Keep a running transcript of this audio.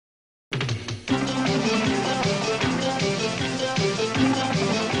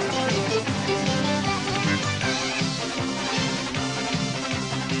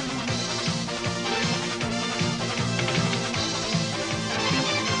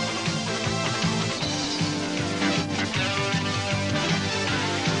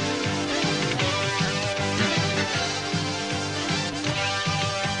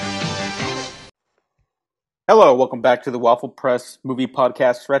Hello, welcome back to the Waffle Press Movie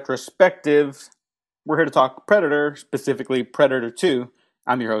Podcast Retrospective. We're here to talk Predator, specifically Predator 2.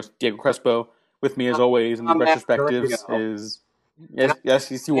 I'm your host, Diego Crespo. With me, as always, in the I'm Matt retrospectives Durango. is...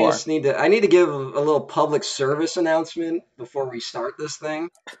 Yes, you are. I need to give a little public service announcement before we start this thing,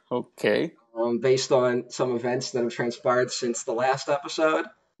 Okay. based on some events that have transpired since the last episode.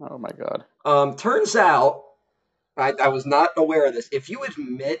 Oh my god. Turns out, I was not aware of this. If you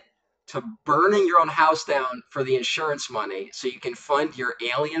admit to burning your own house down for the insurance money so you can fund your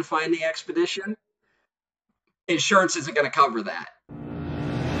alien finding expedition, insurance isn't going to cover that.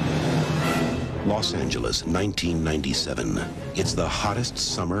 Los Angeles, 1997. It's the hottest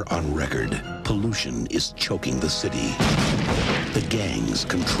summer on record. Pollution is choking the city. The gangs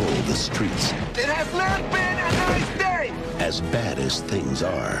control the streets. It has not been a nice day! As bad as things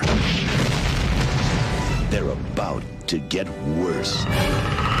are, they're about to get worse.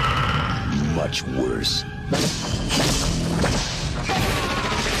 Much worse.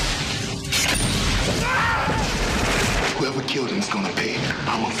 Whoever killed him is gonna pay.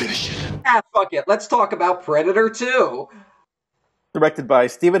 I'm gonna finish it. Fuck it. Let's talk about Predator 2. Directed by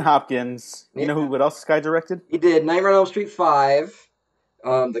Stephen Hopkins. You know what else this guy directed? He did Nightmare on Elm Street 5,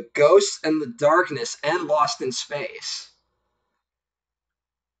 The Ghost and the Darkness, and Lost in Space.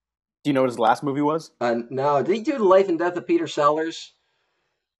 Do you know what his last movie was? No, did he do The Life and Death of Peter Sellers?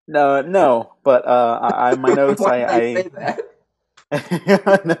 No, but my notes, Why did I say that?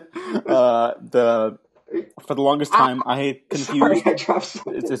 For the longest time, I had confused... Sorry, I dropped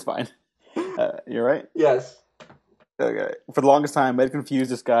something. It's fine. You're right? Yes. Okay. For the longest time, I had confused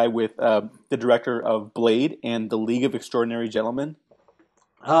this guy with the director of Blade and The League of Extraordinary Gentlemen.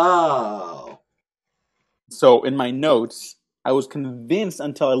 Oh. So in my notes, I was convinced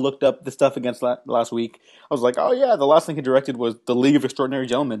until I looked up the stuff against last week. I was like, oh yeah, the last thing he directed was The League of Extraordinary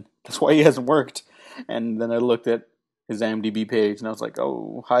Gentlemen. That's why he hasn't worked. And then I looked at his IMDb page, and I was like,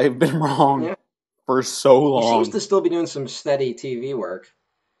 oh, I've been wrong. Yeah. For so long. He seems to still be doing some steady TV work.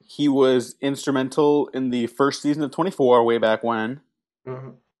 He was instrumental in the first season of 24 way back when. Mm-hmm.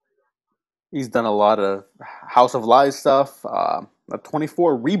 He's done a lot of House of Lies stuff. A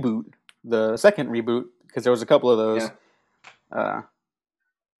 24 reboot, the second reboot, because there was a couple of those. Yeah.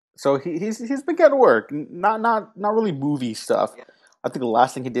 So he's been getting work. Not really movie stuff. Yeah. I think the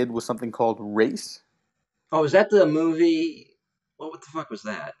last thing he did was something called Race. Oh, is that the movie? What the fuck was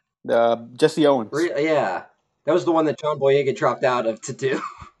that? Jesse Owens. Yeah, that was the one that John Boyega dropped out of to do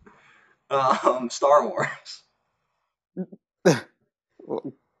Star Wars.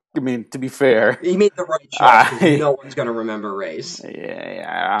 Well, I mean, to be fair, he made the right choice. No one's gonna remember Race.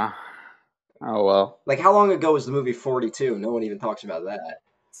 Yeah. Oh well. Like, how long ago was the movie 42? No one even talks about that.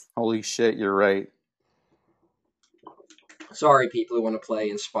 Holy shit, you're right. Sorry, people who want to play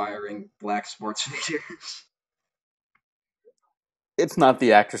inspiring black sports figures. It's not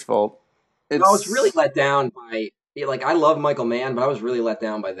the actor's fault. I was really let down by... Like, I love Michael Mann, but I was really let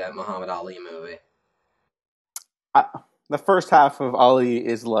down by that Muhammad Ali movie. The first half of Ali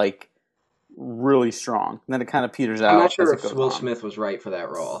is, like, really strong. And then it kind of peters out. I'm not sure if Will Smith was right for that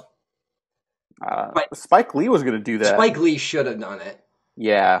role. Spike Lee was going to do that. Spike Lee should have done it.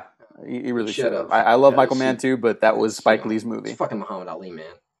 Yeah, he really should have. I love Michael Mann, too, but that was Spike Lee's movie. It's fucking Muhammad Ali,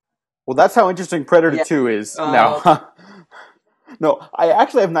 man. Well, that's how interesting Predator 2 is. No, I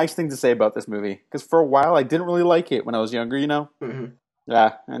actually have nice things to say about this movie. Because for a while, I didn't really like it when I was younger, you know? Mm-hmm.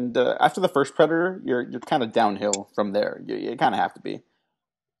 Yeah, and after the first Predator, you're kind of downhill from there. You kind of have to be.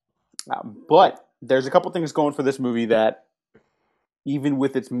 But there's a couple things going for this movie that, even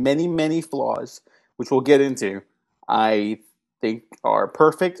with its many, many flaws, which we'll get into, I think are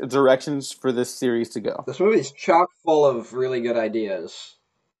perfect directions for this series to go. This movie is chock full of really good ideas.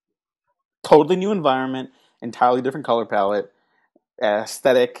 Totally new environment, entirely different color palette,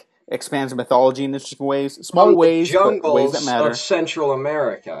 aesthetic, expands mythology in interesting ways, small ways, but ways that matter. Of Central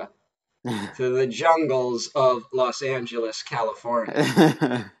America to the jungles of Los Angeles,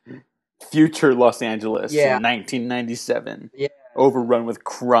 California. Future Los Angeles in 1997. Yeah. Overrun with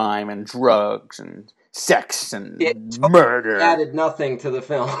crime and drugs and sex and murder. It added nothing to the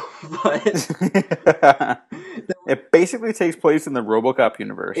film. But it basically takes place in the RoboCop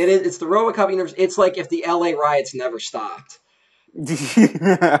universe. It's the RoboCop universe. It's like if the LA riots never stopped. That's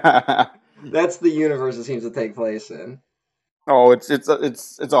the universe it seems to take place in. Oh, it's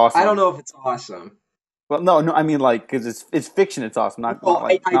awesome. I don't know if it's awesome. Well, no, I mean, like, because it's fiction, it's awesome. I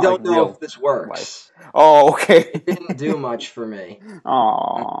don't know if this works. Life. Oh, okay. It didn't do much for me.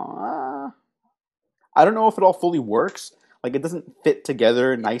 Aww. I don't know if it all fully works. Like, it doesn't fit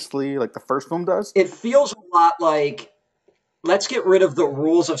together nicely like the first film does. It feels a lot like, let's get rid of the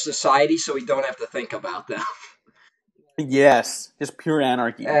rules of society so we don't have to think about them. Yes, just pure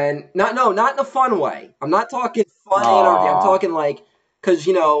anarchy. And not in a fun way. I'm not talking fun anarchy. I'm Aww. talking like, because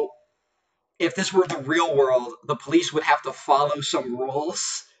if this were the real world, the police would have to follow some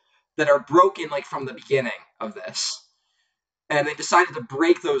rules that are broken like from the beginning of this, and they decided to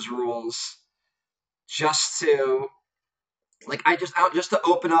break those rules just to just to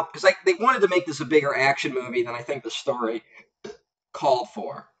open up because they wanted to make this a bigger action movie than I think the story called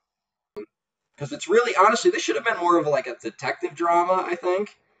for. Because it's really honestly, this should have been more of like a detective drama, I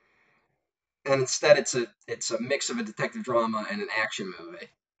think, and instead it's a mix of a detective drama and an action movie.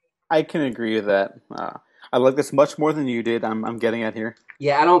 I can agree with that. I like this much more than you did. I'm getting at here.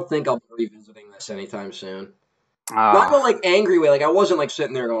 Yeah, I don't think I'll be revisiting this anytime soon. Not in a Ah. like angry way. Like I wasn't like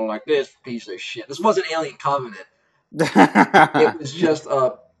sitting there going like this piece of shit. This wasn't Alien Covenant. It was just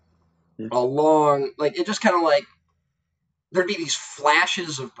a long like it just kind of like there'd be these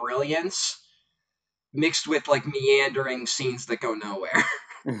flashes of brilliance mixed with like meandering scenes that go nowhere.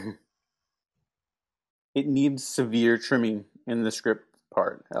 It needs severe trimming in the script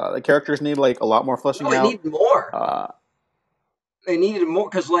part. The characters need like a lot more No, fleshing it out. needed more. Uh, They needed more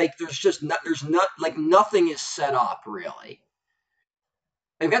because like there's not like nothing is set up really.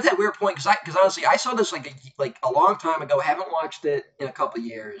 I've got that weird point because honestly I saw this like a long time ago. Haven't watched it in a couple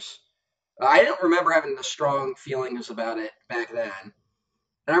years. I didn't remember having the strong feelings about it back then.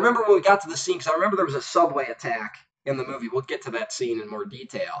 And I remember when we got to the scene, because I remember there was a subway attack in the movie. We'll get to that scene in more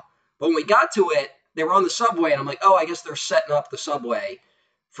detail. But when we got to it, they were on the subway, and I'm like, oh, I guess they're setting up the subway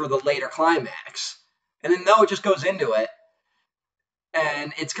for the later climax. And then, no, it just goes into it.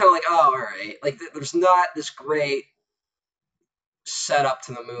 And it's kind of like, oh, all right. Like, there's not this great setup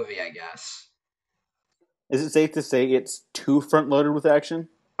to the movie, I guess. is it safe to say it's too front loaded with action?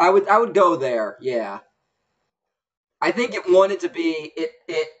 I would go there, yeah. I think it wanted to be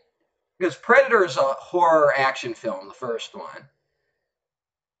it because Predator is a horror action film, the first one,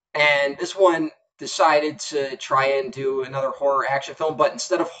 and this one decided to try and do another horror action film, but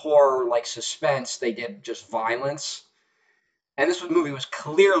instead of horror like suspense, they did just violence. And this movie was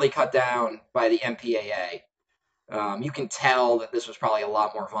clearly cut down by the MPAA. You can tell that this was probably a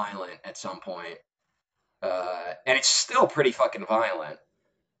lot more violent at some point, and it's still pretty fucking violent,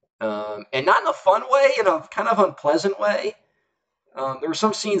 and not in a fun way, in a kind of unpleasant way. There were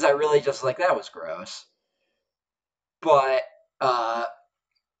some scenes I really just like, that was gross. But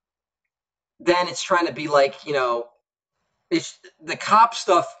then it's trying to be like, it's the cop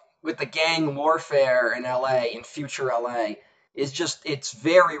stuff with the gang warfare in LA, in future LA, it's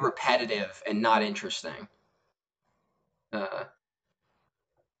very repetitive and not interesting. Uh,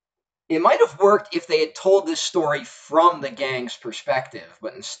 it might have worked if they had told this story from the gang's perspective,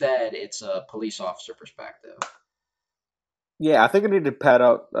 but instead it's a police officer perspective. Yeah, I think I need to pad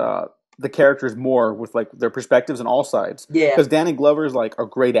out the characters more with like their perspectives on all sides. Yeah. Because Danny Glover is like a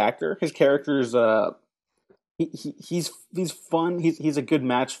great actor. His character's he's fun. He's a good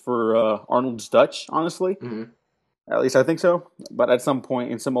match for Arnold's Dutch, honestly. Mm-hmm. At least I think so. But at some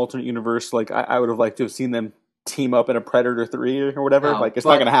point in some alternate universe, like I would have liked to have seen them team up in a Predator 3 or whatever. No, like it's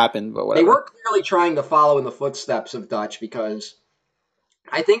not going to happen, but whatever. They were clearly trying to follow in the footsteps of Dutch because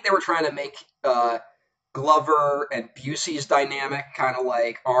I think they were trying to make Glover and Busey's dynamic kind of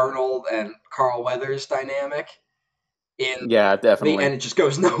like Arnold and Carl Weathers' dynamic. Yeah, definitely. And it just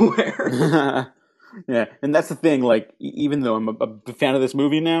goes nowhere. Yeah, and that's the thing. Like, even though I'm a fan of this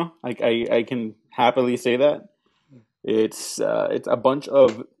movie now, like I can happily say that it's a bunch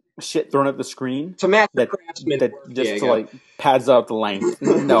of shit thrown at the screen. To match that just to like pads out the length.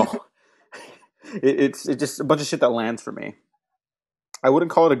 No, it's just a bunch of shit that lands for me. I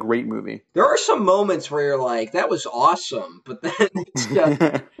wouldn't call it a great movie. There are some moments where you're like, that was awesome, but then it's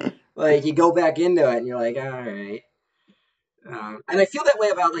just like you go back into it and you're like, all right. And I feel that way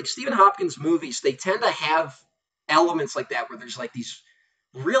about like Stephen Hopkins movies. They tend to have elements like that where there's like these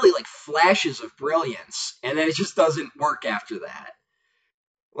really like flashes of brilliance, and then it just doesn't work after that.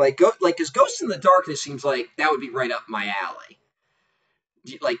 Because Ghost in the Darkness seems like that would be right up my alley.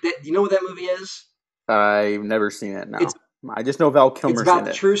 Do you know what that movie is? I've never seen it. No, I just know Val Kilmer's in it. It's about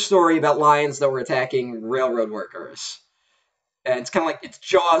the true story about lions that were attacking railroad workers, and it's kind of like it's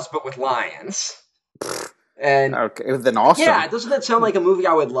Jaws but with lions. And okay, then awesome. Yeah, doesn't that sound like a movie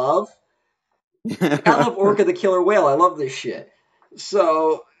I would love? Like, I love Orca the Killer Whale. I love this shit.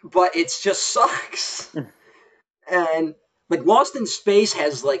 So, but it just sucks. And like Lost in Space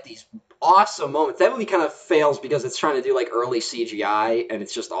has like these awesome moments. That movie kind of fails because it's trying to do like early CGI and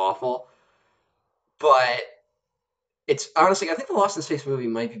it's just awful. But it's honestly, I think the Lost in Space movie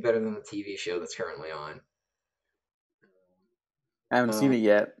might be better than the TV show that's currently on. I haven't seen it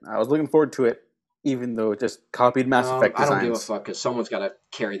yet. I was looking forward to it. even though it just copied Mass Effect I don't give a designs. fuck because someone's got to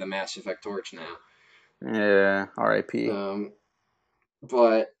carry the Mass Effect torch now. Yeah, R.I.P. And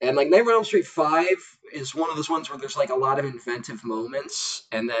like Nightmare on Elm Street 5 is one of those ones where there's like a lot of inventive moments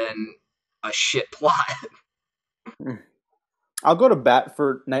and then a shit plot. I'll go to bat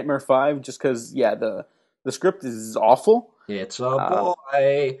for Nightmare 5 just because, yeah, the script is awful. It's a Uh,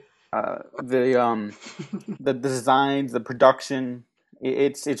 boy. The designs, the production,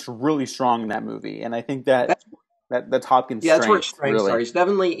 it's really strong in that movie, and I think That's that's Hopkins' yeah, that's where his strength, strengths are.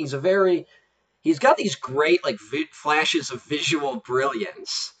 really. He's got these great like flashes of visual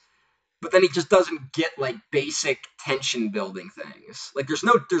brilliance, but then he just doesn't get like basic tension building things. Like there's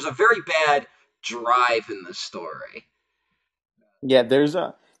a very bad drive in the story. Yeah, there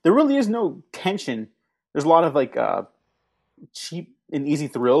really is no tension. There's a lot of like cheap and easy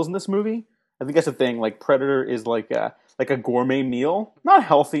thrills in this movie. I think that's the thing. Like Predator is like a gourmet meal, not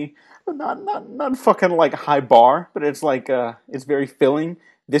healthy, but not fucking like high bar, but it's very filling.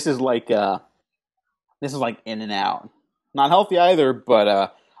 This is like In and Out, not healthy either, but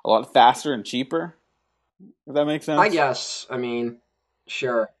a lot faster and cheaper. If that makes I sense. guess. I mean,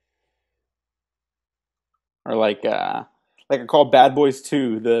 sure. Or like I call Bad Boys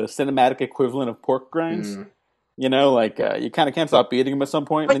 2 the cinematic equivalent of pork grinds. Mm. You know, like you kind of can't stop eating them at some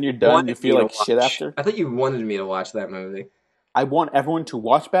point, I and thought then you're you done, and you wanted feel me to like shit watch. after. I thought you wanted me to watch that movie. I want everyone to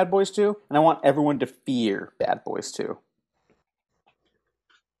watch Bad Boys 2, and I want everyone to fear Bad Boys 2.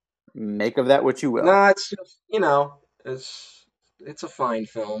 Make of that what you will. Nah, it's just it's a fine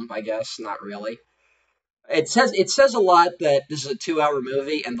film, I guess. Not really. It says a lot that this is a 2 hour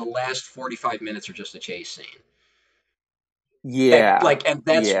movie and the last 45 minutes are just a chase scene. Yeah, And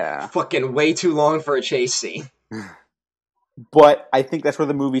that's yeah. fucking way too long for a chase scene. But I think that's where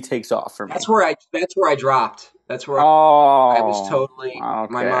the movie takes off for me. That's where I dropped. That's where I was Oh, totally my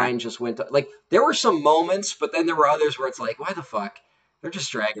okay. mind just went to, like there were some moments, but then there were others where it's like, why the fuck? They're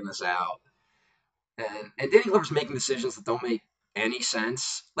just dragging this out. And Danny Glover's making decisions that don't make any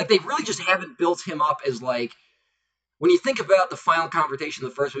sense. Like they really just haven't built him up as like when you think about the final confrontation in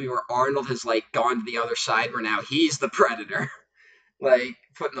the first movie where Arnold has like gone to the other side where now he's the predator. Like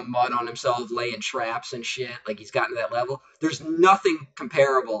putting the mud on himself, laying traps and shit. Like he's gotten to that level. There's nothing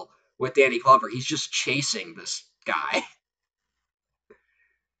comparable with Danny Glover. He's just chasing this guy,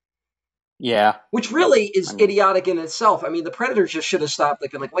 Yeah. which really I is mean, idiotic in itself. I mean, the Predator just should have stopped.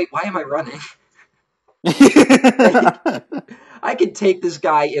 Like, been like, wait, why am I running? Like, I could take this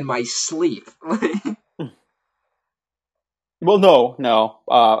guy in my sleep. well, no.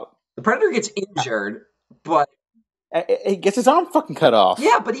 The Predator gets injured, but He gets his arm fucking cut off.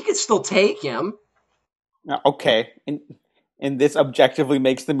 yeah, but he could still take him. Okay, and this objectively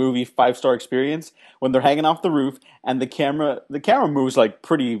makes the movie 5-star experience when they're hanging off the roof and the camera moves like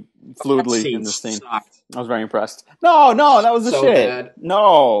pretty That fluidly scene in this scene. sucked. I was very impressed. No, that was the So shit. bad.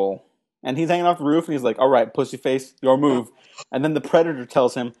 No, and he's hanging off the roof and he's like, "All right, pussy face, your move." And then the predator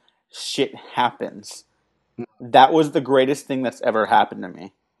tells him, "Shit happens." That was the greatest thing that's ever happened to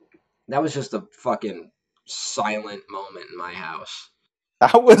me. That was just a fucking silent moment in my house.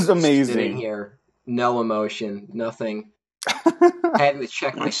 That was Just sitting amazing. here, no emotion, nothing. Having to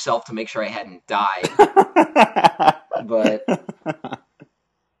check myself to make sure I hadn't died. But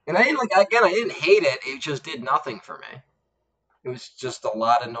and I didn't I didn't hate it. It just did nothing for me. It was just a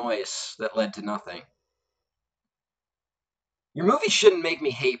lot of noise that led to nothing. Your movie shouldn't make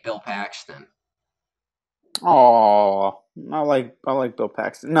me hate Bill Paxton. Oh, I like Bill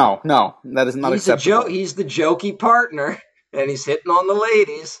Paxton. No, that is not acceptable. He's the jokey partner, and he's hitting on the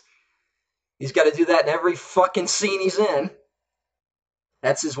ladies. He's got to do that in every fucking scene he's in.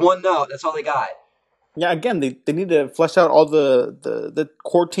 That's his one note. That's all they got. Yeah, again, they need to flesh out all the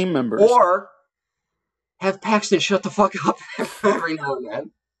core team members. Or have Paxton shut the fuck up every now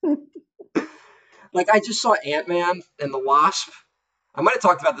and then. Like, I just saw Ant-Man and the Wasp. I might have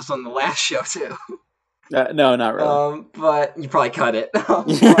talked about this on the last show, too. No, not really. But you probably cut it.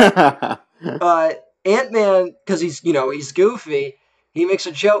 Yeah. Ant-Man, because he's goofy, he makes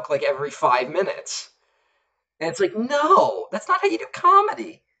a joke like every 5 minutes. And it's like, no, that's not how you do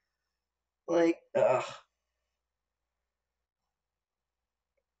comedy. Like, ugh.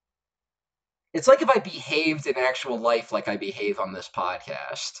 It's like if I behaved in actual life like I behave on this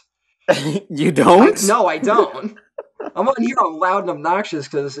podcast. You don't? No, I don't. I'm on here, I'm loud and obnoxious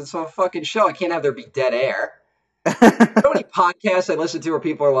because it's a fucking show. I can't have there be dead air. You know how many podcasts I listen to where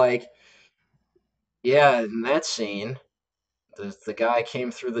people are like, yeah, in that scene, the guy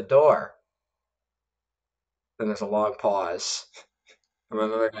came through the door. Then there's a long pause. And then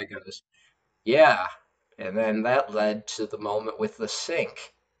another guy goes, yeah. And then that led to the moment with the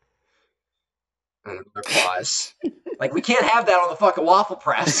sink. And another pause. Like, we can't have that on the fucking waffle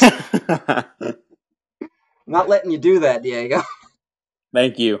press. Not letting you do that, Diego.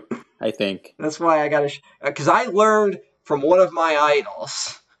 Thank you, I think. That's why I gotta... Because I learned from one of my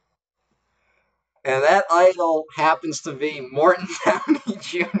idols. And that idol happens to be Morton Downey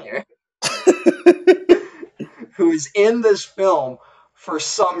Jr., who is in this film for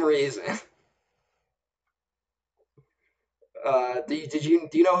some reason. Do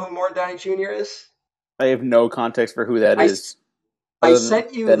you know who Morton Downey Jr. is? I have no context for who that is. I Other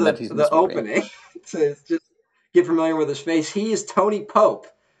sent you than that he's in the this movie. opening to just get familiar with his face. He is Tony Pope,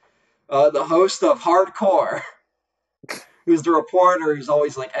 the host of Hardcore, who's the reporter who's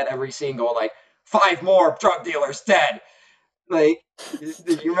always like at every scene going like, 5 more drug dealers dead. Like,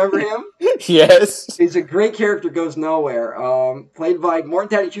 did you remember him? Yes. He's a great character, goes nowhere. Played by Morton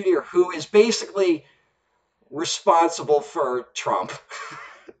Downey Jr., who is basically responsible for Trump.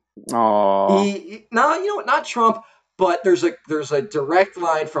 Aww. Not Trump, but there's a direct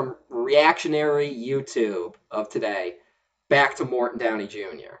line from reactionary YouTube of today back to Morton Downey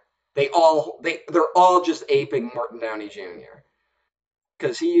Jr. They're all just aping Morton Downey Jr.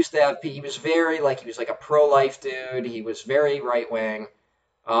 Because he was like a pro-life dude. He was very right-wing.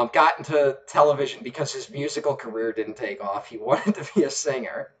 Got into television because his musical career didn't take off. He wanted to be a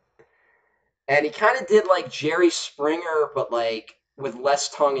singer. And he kind of did like Jerry Springer, but like with less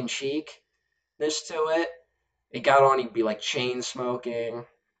tongue-in-cheekness to it. He got on, he'd be like chain smoking.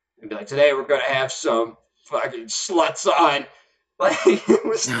 And be like, today we're going to have some fucking sluts on. Like, it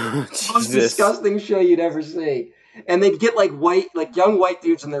was the most disgusting show you'd ever see. And they'd get like young white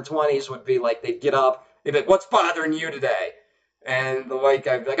dudes in their 20s would be like, they'd get up, they'd be like, what's bothering you today? And the white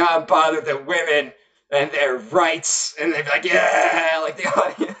guy would be like, I'm bothered that women and their rights. And they'd be like, yeah, like the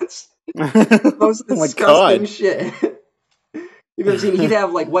audience. The most disgusting shit. You've ever seen, he'd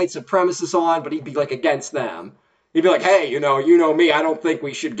have like white supremacists on, but he'd be like against them. He'd be like, hey, you know me, I don't think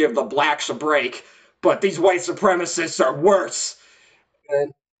we should give the blacks a break, but these white supremacists are worse.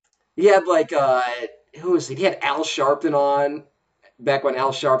 And he had like, who was it? He had Al Sharpton on, back when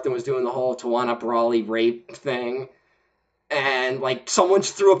Al Sharpton was doing the whole Tawana Brawley rape thing. And like, someone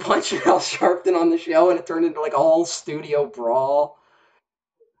just threw a punch at Al Sharpton on the show, and it turned into like a whole studio brawl.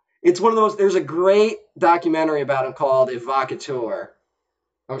 It's one of those, there's a great documentary about him called Evocateur,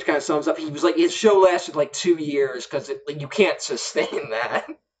 which kind of sums up, he was like, his show lasted like 2 years, because like, you can't sustain that.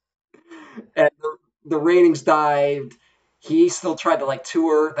 And the ratings dived. He still tried to like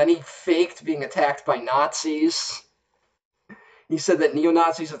tour. Then he faked being attacked by Nazis. He said that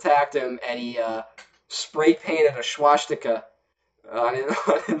neo-Nazis attacked him, and he spray painted a swastika on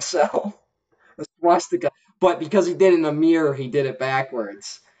himself. A swastika. But because he did it in a mirror, he did it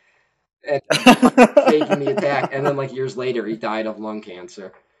backwards. And faking the attack. And then like years later, he died of lung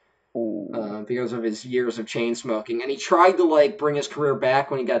cancer. Because of his years of chain smoking. And he tried to like bring his career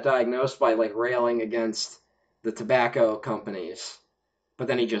back when he got diagnosed by like railing against the tobacco companies. But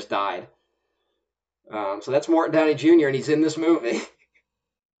then he just died. So that's Morton Downey Jr. and he's in this movie.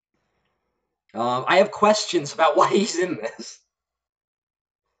 I have questions about why he's in this.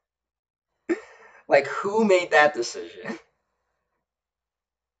 Like, who made that decision?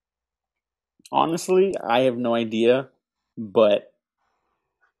 Honestly, I have no idea, but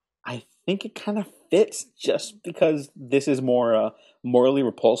I think it kind of fits just because this is more morally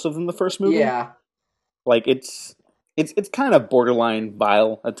repulsive than the first movie. Yeah. Like, it's kind of borderline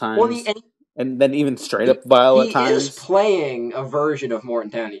vile at times. Well, and then even straight up vile at times. He is playing a version of Morton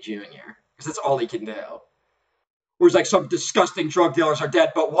Downey Jr. because that's all he can do. Where he's like, some disgusting drug dealers are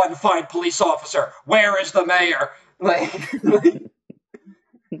dead, but one fine police officer. Where is the mayor? Like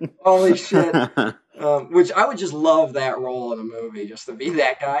holy shit. Which I would just love that role in a movie, just to be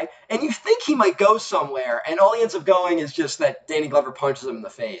that guy. And you think he might go somewhere, and all he ends up going is just that Danny Glover punches him in the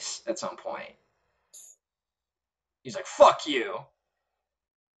face at some point. He's like, fuck you.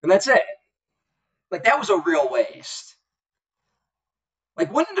 And that's it. Like, that was a real waste.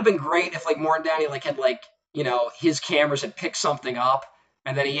 Like, wouldn't it have been great if, like, Morton Downey, like, had, like, you know, his cameras had picked something up,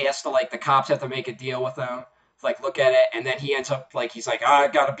 and then he has to, like, the cops have to make a deal with him to, like, look at it, and then he ends up, like, he's like, I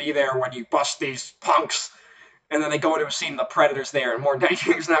gotta be there when you bust these punks. And then they go into a scene, the Predator's there, and Morton Downey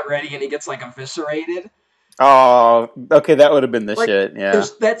Jr.'s not ready, and he gets, like, eviscerated. Oh, okay, that would have been the like, shit, yeah.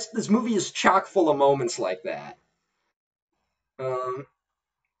 This movie is chock full of moments like that.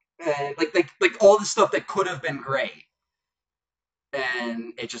 And like all the stuff that could have been great,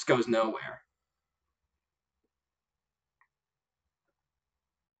 and it just goes nowhere.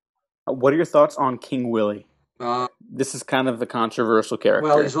 What are your thoughts on King Willie? This is kind of the controversial character.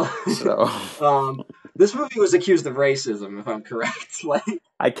 Well, he's like, this movie was accused of racism, if I'm correct. Like,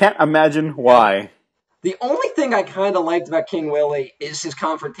 I can't imagine why. The only thing I kind of liked about King Willie is his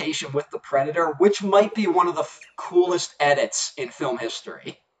confrontation with the Predator, which might be one of the coolest edits in film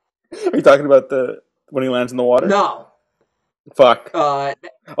history. Are you talking about the when he lands in the water? No. Fuck. Uh,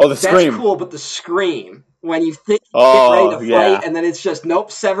 Oh, the that's scream. cool, but the scream, when you think he's getting ready Oh, to fight, yeah. and then it's just,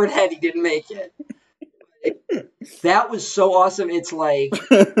 nope, severed head, he didn't make it. That was so awesome. It's like,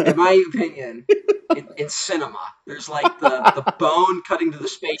 in my opinion, in cinema, there's like the bone cutting to the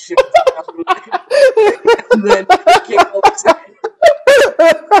spaceship, and then King Willie's head.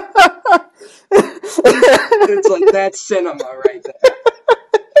 It's like, that's cinema right there.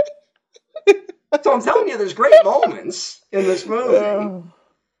 So I'm telling you, there's great moments in this movie.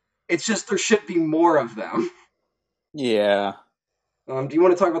 It's just there should be more of them. Yeah. Do you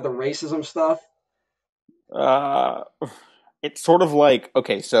want to talk about the racism stuff? It's sort of like,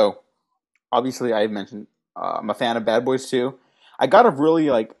 okay, so obviously I mentioned I'm a fan of Bad Boys 2. I got a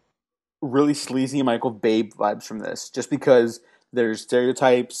really sleazy Michael Bay vibes from this, just because there's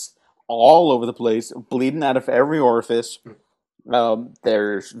stereotypes all over the place, bleeding out of every orifice.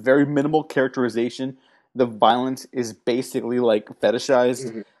 There's very minimal characterization. The violence is basically like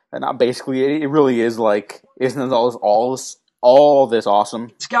fetishized, and not basically. It really is like, isn't it all this awesome?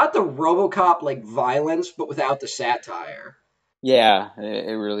 It's got the RoboCop like violence, but without the satire. Yeah,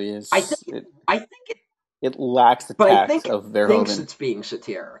 it really is. I think It lacks the but I tact think of it thinks Verhoeven. it's being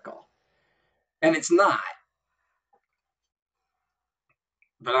satirical, and it's not.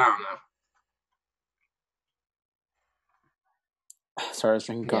 But I don't know. Sorry, I was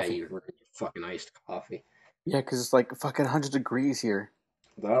drinking coffee. Yeah, you're fucking iced coffee. Yeah, because it's like fucking 100 degrees here.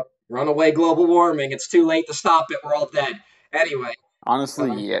 Well, runaway global warming. It's too late to stop it. We're all dead. Anyway.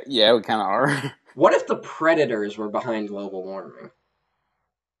 Honestly, yeah, we kind of are. What if the Predators were behind global warming?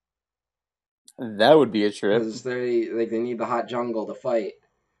 That would be a trip. Because they need the hot jungle to fight.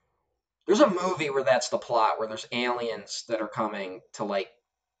 There's a movie where that's the plot, where there's aliens that are coming to, like,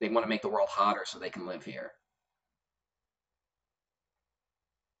 they want to make the world hotter so they can live here.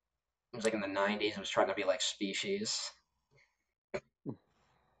 It was like in the 90s. It was trying to be like Species.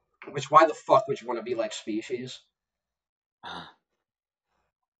 Which, why the fuck would you want to be like Species?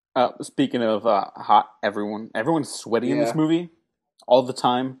 Speaking of hot, everyone's sweaty in this movie all the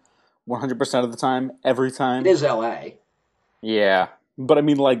time, 100% of the time, every time. It is LA. Yeah, but I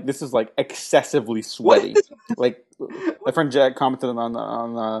mean, like, this is like excessively sweaty. Like, my friend Jack commented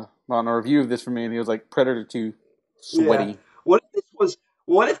on a review of this for me, and he was like, "Predator 2, sweaty." Yeah.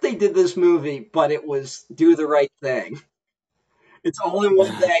 What if they did this movie, but it was Do the Right Thing? It's all in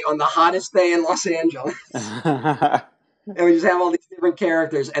one day on the hottest day in Los Angeles. And we just have all these different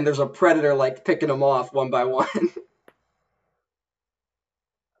characters, and there's a predator, like, picking them off one by one.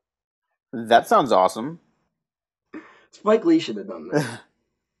 That sounds awesome. Spike Lee should have done this.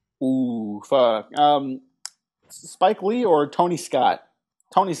 Ooh, fuck. Spike Lee or Tony Scott?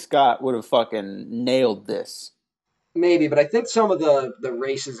 Tony Scott would have fucking nailed this. Maybe, but I think some of the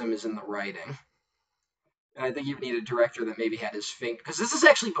racism is in the writing. And I think you need a director that maybe had his finger... Because this is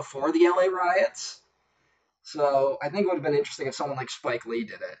actually before the LA riots. So I think it would have been interesting if someone like Spike Lee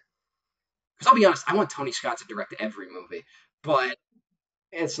did it. Because I'll be honest, I want Tony Scott to direct every movie. But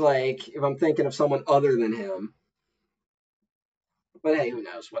it's like, if I'm thinking of someone other than him... But hey, who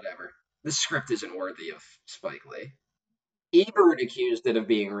knows, whatever. This script isn't worthy of Spike Lee. Ebert accused it of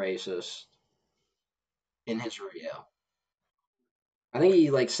being racist in his review. I think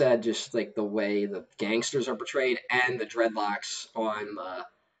he said just like the way the gangsters are portrayed and the dreadlocks on the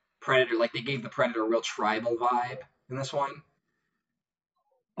Predator, like they gave the Predator a real tribal vibe in this one.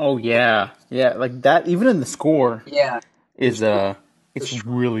 Oh yeah, like that. Even in the score, yeah, is it's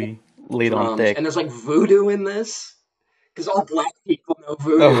really laid on thick. And there's like voodoo in this because all black people know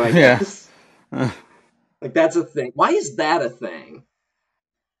voodoo. I guess. Like that's a thing. Why is that a thing?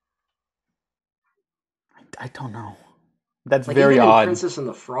 I don't know. That's like very even odd. In Princess and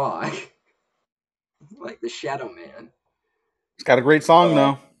the Frog, like the Shadow Man. It's got a great song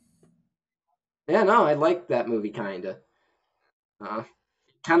though. Yeah, no, I like that movie kinda.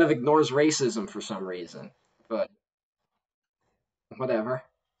 Kind of ignores racism for some reason, but whatever.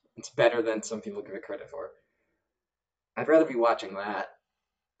 It's better than some people give it credit for. I'd rather be watching that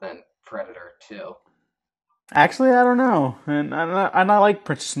than Predator 2. Actually, I don't know, and I like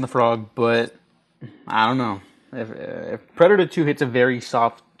Princess and the Frog, but I don't know. If Predator 2 hits a very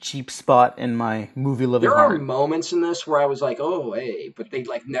soft, cheap spot in my movie-loving heart. There are moments in this where I was like, oh, hey, but they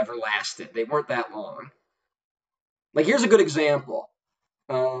never lasted. They weren't that long. Like, here's a good example.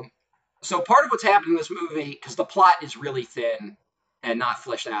 So part of what's happening in this movie, because the plot is really thin and not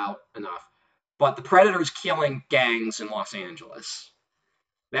fleshed out enough, but the Predator's killing gangs in Los Angeles.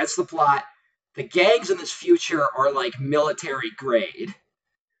 That's the plot. The gangs in this future are like military grade,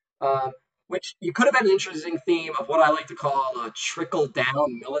 uh, which you could have had an interesting theme of what I like to call trickle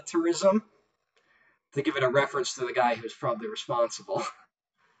down militarism, to give it a reference to the guy who's probably responsible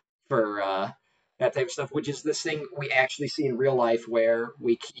for that type of stuff, which is this thing we actually see in real life where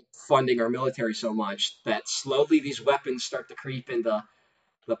we keep funding our military so much that slowly these weapons start to creep into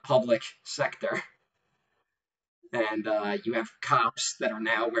the public sector. And you have cops that are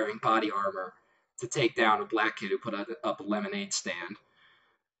now wearing body armor to take down a black kid who put up a lemonade stand,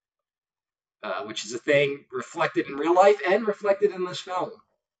 which is a thing reflected in real life and reflected in this film.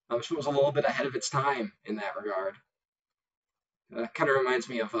 This film was a little bit ahead of its time in that regard. Kind of reminds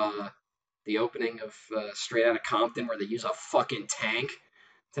me of the opening of Straight Outta Compton, where they use a fucking tank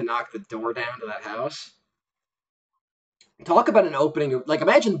to knock the door down to that house. Talk about an opening, like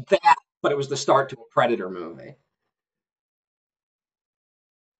imagine that, but it was the start to a Predator movie.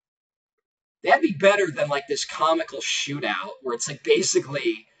 That'd be better than like this comical shootout where it's like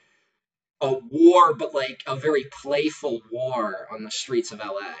basically a war, but like a very playful war on the streets of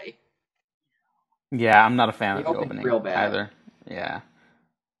LA. Yeah, I'm not a fan The of the opening's opening real bad. either. Yeah.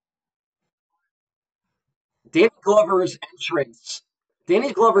 Danny Glover's entrance.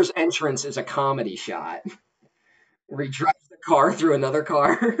 Danny Glover's entrance is a comedy shot where he drives the car through another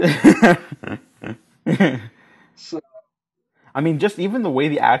car. So, I mean, just even the way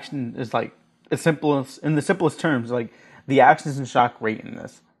the action is like as simple as in the simplest terms, like the action isn't shot great in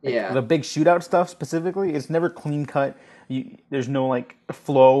this. Like yeah. the big shootout stuff specifically, it's never clean cut. There's no like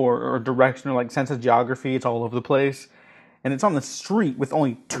flow or direction or like sense of geography. It's all over the place, and it's on the street with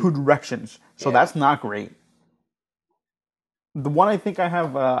only two directions, so Yeah. that's not great. The one I think I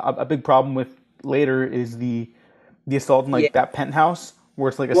have a big problem with later is the assault in Yeah. like that penthouse where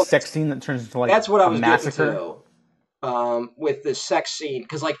it's like a Well, sex scene that turns into like that's what I a was getting massacre. to with the sex scene.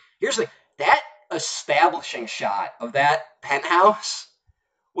 Because, like, here's the thing, that establishing shot of that penthouse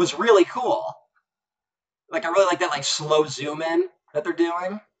was really cool. Like, I really like that, like, slow zoom in that they're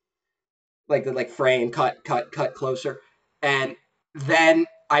doing. Like, the, like, frame, cut, cut, cut closer. And then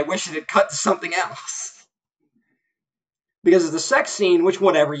I wish it had cut to something else. Because of the sex scene, which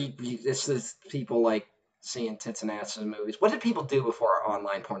whatever, it's this people like seeing tits and asses in movies. What did people do before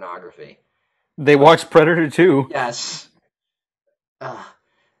online pornography? They watch Predator too. Yes. Uh,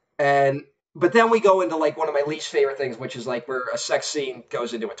 and but then we go into like one of my least favorite things, which is like where a sex scene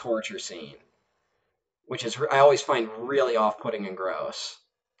goes into a torture scene, which is I always find really off-putting and gross.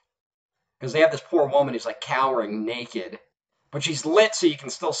 Because they have this poor woman who's like cowering naked, but she's lit so you can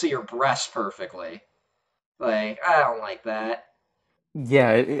still see her breasts perfectly. Like, I don't like that.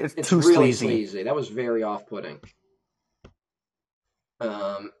 Yeah, it's It's too really sleazy. sleazy. That was very off-putting.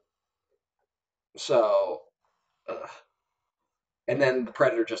 Um, so, and then the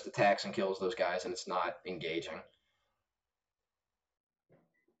Predator just attacks and kills those guys, and it's not engaging.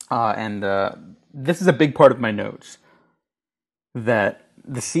 And this is a big part of my notes that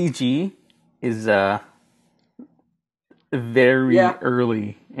the CG is very Yeah.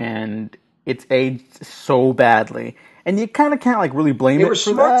 early and it's aged so badly, and you kind of can't like really blame They it were for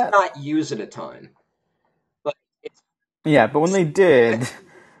smart to that. not use it a ton. But it's, Yeah, but when they did,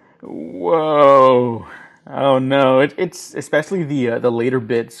 whoa, oh no! It's especially the later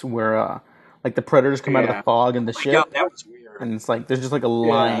bits where like the predators come out of the yeah. fog in the My God, ship, that was weird. and it's like there's just like a Yeah.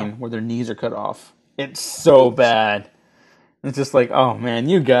 line where their knees are cut off. It's so bad. It's just like, oh man,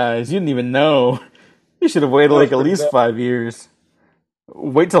 you guys, you didn't even know. You should have waited That was like at pretty least bad. 5 years.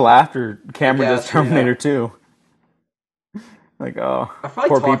 Wait till after I Cameron does guess, yeah. Terminator 2. Like, oh, I've probably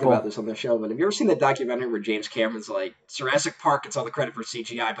poor talked about people. this on the show, but have you ever seen the documentary where James Cameron's like, Jurassic Park gets all the credit for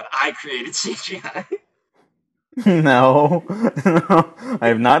CGI, but I created CGI? No. No, I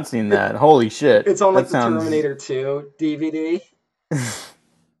have not seen that. Holy shit. It's on That like the sounds. Terminator 2 DVD.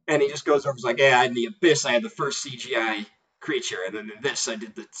 And he just goes over, he's like, yeah, in the Abyss, I had the first CGI creature, and then in this, I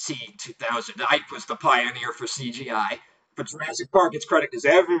did the T-2000. I was the pioneer for CGI. For Jurassic Park, its credit because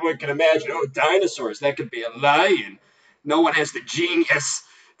everyone can imagine, oh, dinosaurs, that could be a lion. No one has the genius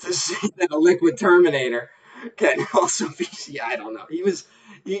to see that a liquid Terminator can also be. Yeah, I don't know.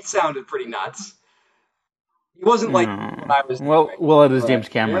 He sounded pretty nuts. He wasn't like what I was Well, doing, well, it is but James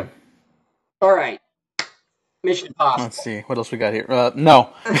Cameron. yep. All right, Mission Let's Impossible. see. What else we got here?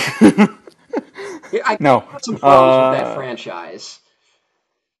 No. Yeah, I No. got some problems with that Uh, franchise.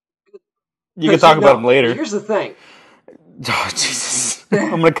 you can Because talk about him because later. here's the thing. Oh, Jesus.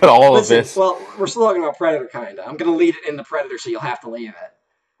 I'm going to cut all of Listen, this. well, we're still talking about Predator, kinda. I'm gonna lead it into Predator, so you'll have to leave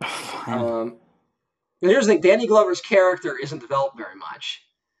it. Fine. Here's the thing: Danny Glover's character isn't developed very much.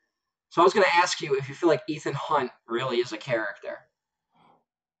 So I was gonna ask you if you feel like Ethan Hunt really is a character.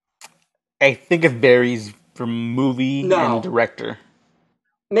 I think it varies from movie and No, director.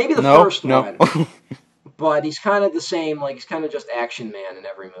 maybe the No, first no. one, but he's kind of the same. Like he's kind of just action man in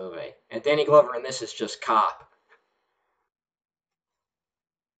every movie, and Danny Glover in this is just cop.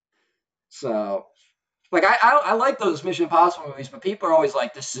 So, like I like those Mission Impossible movies, but people are always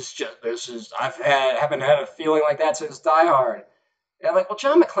like, this is haven't had a feeling like that since Die Hard. And I'm like, well,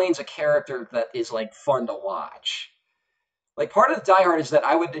 John McClane's a character that is like fun to watch. Like part of Die Hard is that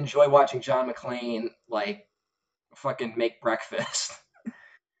I would enjoy watching John McClane like fucking make breakfast.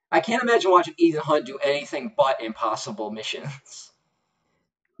 I can't imagine watching Ethan Hunt do anything but impossible missions.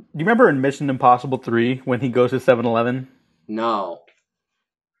 Do you remember in Mission Impossible 3 when he goes to 7-Eleven? No.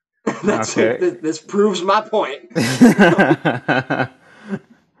 That's like Okay. this proves my point.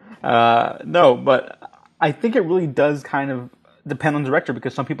 No, but I think it really does kind of depend on the director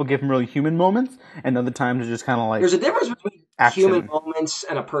because some people give him really human moments, and other times it's just kind of like There's a difference between human action. moments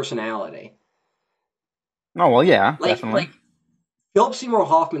and a personality. Oh well, yeah, Like definitely. Philip Seymour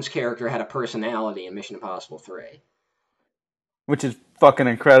Hoffman's character had a personality in Mission Impossible 3. Which is fucking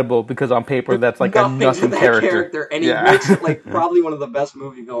incredible because on paper There's that's like a nothing to nothing that character. and he Yeah. makes it like probably one of the best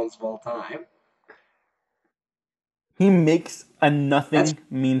movie villains of all time. He makes a That's nothing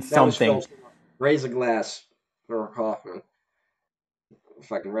mean that was something. Philip Seymour. Raise a glass for Hoffman.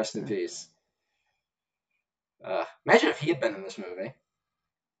 Fucking rest in peace. Imagine if he had been in this movie.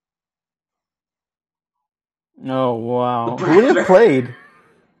 Oh The wow. Who would he have Predator. played?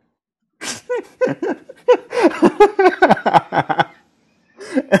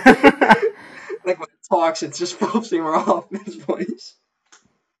 Like when it talks, it's just Philip Seymour Hoffman's voice.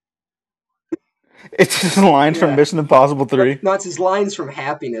 It's just lines from Yeah. Mission Impossible 3. No, it's his lines from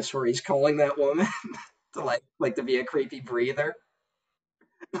Happiness where he's calling that woman to like to be a creepy breather.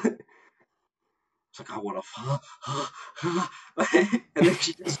 It's like, I want to, and then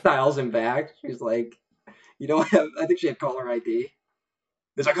she just dials him back. She's like, you don't have. I think she had caller ID.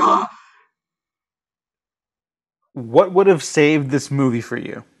 It's like, What would have saved this movie for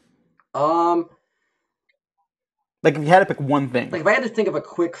you? um, Like if you had to pick one thing. like if I had to think of a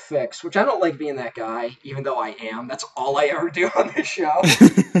quick fix, which I don't like being that guy, even though I am. That's all I ever do on this show.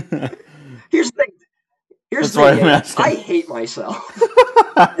 Here's the thing. Here's That's the why thing, I'm Dave. asking. I hate myself.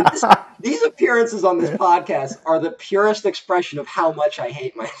 And these appearances on this podcast are the purest expression of how much I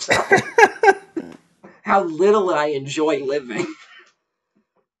hate myself. How little I enjoy living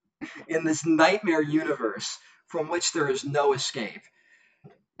in this nightmare universe from which there is no escape.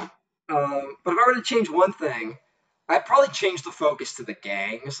 But if I were to change one thing, I'd probably change the focus to the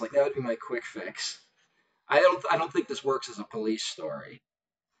gangs. Like that would be my quick fix. I don't think this works as a police story.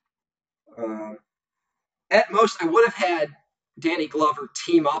 Um, at most, I would have had Danny Glover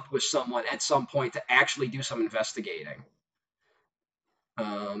team up with someone at some point to actually do some investigating.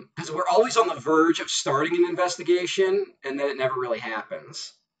 Because we're always on the verge of starting an investigation, and then it never really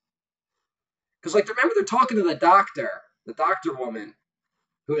happens. Because, like, remember they're talking to the doctor woman,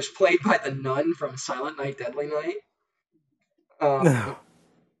 who is played by the nun from Silent Night, Deadly Night.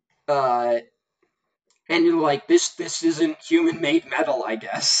 Uh, and you're like, this isn't human-made metal, I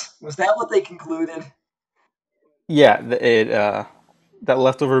guess. Was that what they concluded? Yeah, that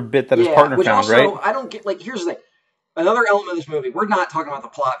leftover bit that his Yeah, partner which found, also, right? I don't get, like, here's the thing. Another element of this movie, we're not talking about the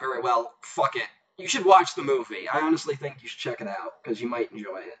plot very well. Fuck it. You should watch the movie. I honestly think you should check it out, because you might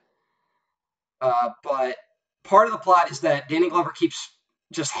enjoy it. But part of the plot is that Danny Glover keeps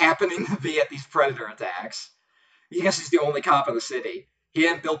just happening to be at these predator attacks. I guess he's the only cop in the city. He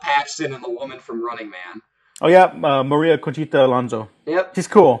and Bill Paxton and the woman from Running Man. Oh yeah, Maria Conchita Alonso. Yep. She's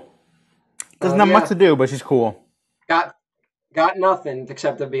cool. Doesn't have much Yeah. to do, but she's cool. Got nothing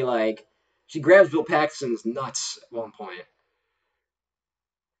except to be like, she grabs Bill Paxton's nuts at one point.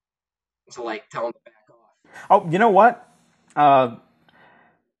 So like, tell him to back off. Oh, you know what?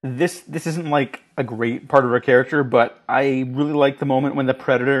 This isn't like a great part of her character, but I really like the moment when the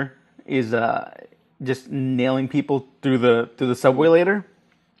Predator is just nailing people through the subway later,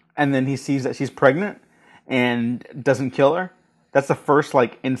 and then he sees that she's pregnant and doesn't kill her. That's the first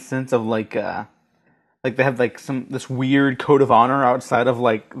like instance of like they have like this weird code of honor outside of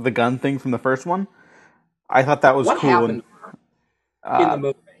like the gun thing from the first one. I thought that was What cool. happened in the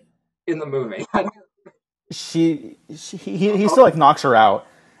movie? In the movie, he still like knocks her out,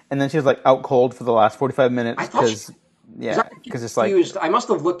 and then she was like out cold for the last 45 minutes because it's like I must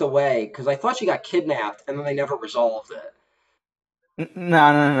have looked away because I thought she got kidnapped and then they never resolved it.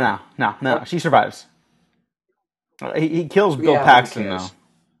 no. She survives. He kills Bill Paxton though.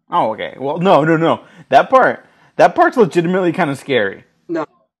 Oh, okay. Well, no. That part's legitimately kind of scary. No,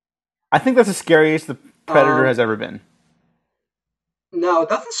 I think that's the scariest the Predator has ever been. No,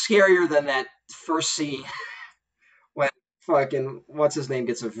 nothing scarier than that first scene when fucking what's his name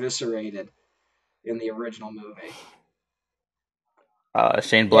gets eviscerated in the original movie.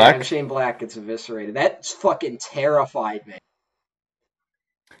 Shane Yeah, and Black. Shane Black gets eviscerated. That fucking terrified me.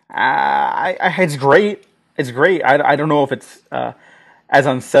 It's great. It's great. I don't know if it's as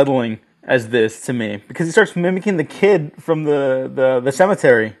unsettling as this to me because he starts mimicking the kid from the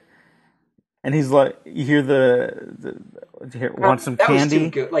cemetery, and he's like, you hear want some That was too candy?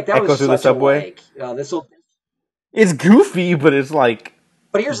 good. Like that was Echo through the such a subway. like this will. It's goofy, but it's like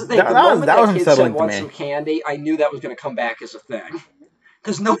But here's the thing: the moment that that was kid said unsettling to "want me. some candy," I knew that was going to come back as a thing.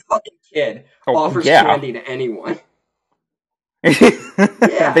 Because no fucking kid Oh offers yeah, candy to anyone. they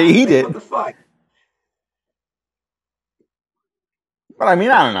Yeah, eat like what it. the fuck? But I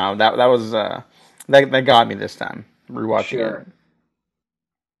mean, I don't know. That was that got me this time rewatching it. Sure.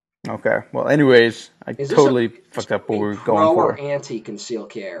 Okay. Well, anyways, I Is this totally fucked up what we movie were going pro or for. anti conceal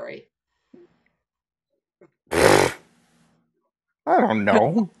carry? I don't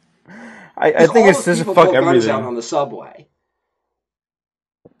know. I Because think all it's those just people fuck pull guns out everything. on the subway,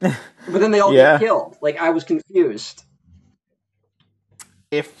 but then they all get Yeah. killed. Like I was confused.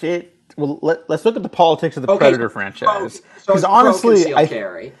 If it well, let's look at the politics of the Okay, Predator franchise. so Because it's pro honestly, concealed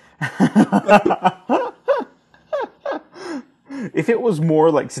carry. if it was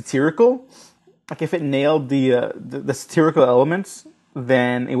more like satirical, like if it nailed the satirical elements,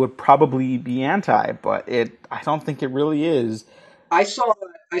 then it would probably be anti. But I don't think it really is. I saw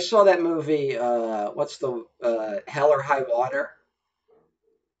I saw that movie. What's the Hell or High Water?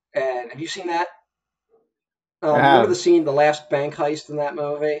 And have you seen that? I Remember the have. scene, the last bank heist in that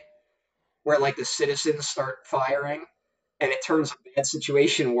movie, where like the citizens start firing, and it turns a bad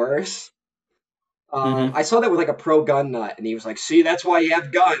situation worse. Hmm. I saw that with like a pro gun nut, and he was like, "See, that's why you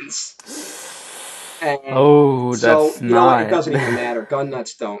have guns." And Oh, so that's you know what? It not. doesn't even matter. Gun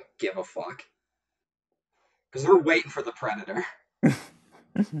nuts don't give a fuck because they're waiting for the predator.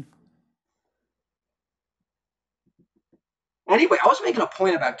 Anyway, I was making a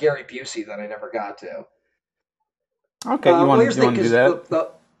point about Gary Busey that I never got to. Okay, Well, here's the you thing, want to do because that?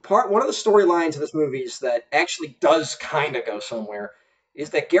 the part one of the storylines of this movie is that actually does kind of go somewhere.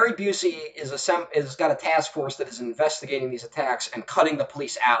 Is that Gary Busey is got a task force that is investigating these attacks and cutting the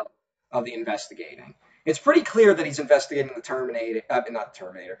police out of the investigating. It's pretty clear that he's investigating the Terminator, not the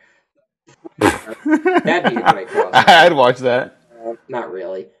Terminator. That'd be a great I'd crossover. watch that. Not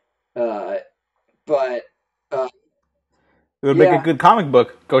really, uh, but uh, It would make a yeah. good comic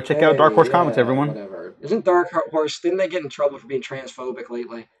book. Go check out Dark Hey, Horse Comics, yeah, everyone. whatever. Isn't Dark Horse? Didn't they get in trouble for being transphobic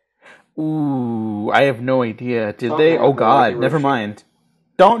lately? Ooh, I have no idea. Did Something they? Oh happened, like God, never mind.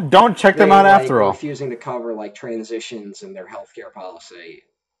 Don't check them they out like after were all. refusing to cover like transitions in their healthcare policy,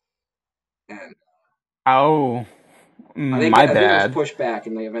 and Oh, my I think it was bad. pushed back,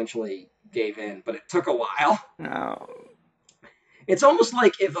 and they eventually gave in, but it took a while. No. It's almost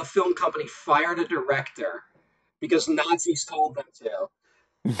like if a film company fired a director because Nazis told them to,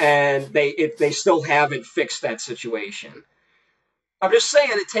 and they still haven't fixed that situation. I'm just saying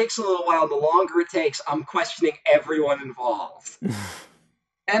it takes a little while. The longer it takes, I'm questioning everyone involved.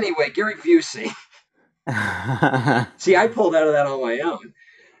 Anyway, Gary Busey. See, I pulled out of that on my own.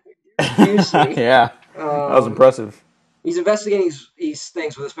 Busey. Yeah, that was Um, impressive. he's investigating these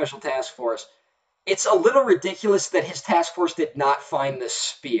things with a special task force. It's a little ridiculous that his task force did not find the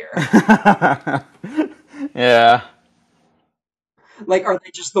spear. Yeah. Like, are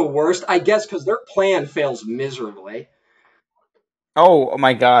they just the worst? I guess because their plan fails miserably. Oh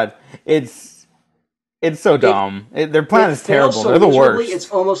my God, it's so It dumb. Their plan it is fails terrible. so They're the miserably. It's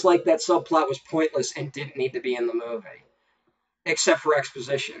worst. almost like that subplot was pointless and didn't need to be in the movie, except for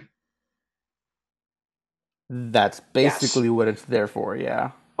exposition. That's Yes. basically what it's there for.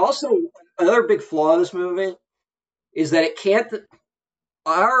 Yeah. Also, another big flaw of this movie is that it can't.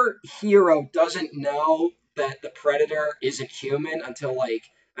 Our hero doesn't know that the predator isn't human until like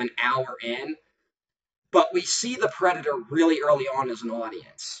an hour in, but we see the predator really early on as an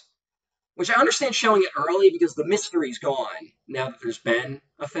audience, which I understand showing it early because the mystery's gone now that there's been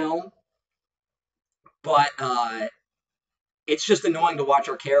a film. But it's just annoying to watch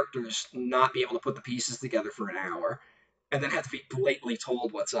our characters not be able to put the pieces together for an hour and then have to be blatantly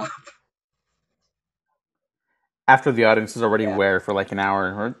told what's up. After the audience is already Yeah, aware for like an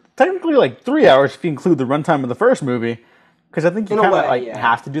hour, or technically like 3 hours if you include the runtime of the first movie, because I think you in a kind of way, like yeah.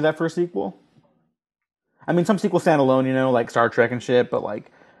 have to do that for a sequel. I mean, some sequels stand alone, like Star Trek and shit, but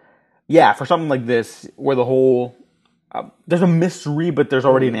like, yeah, for something like this where the whole there's a mystery, but there's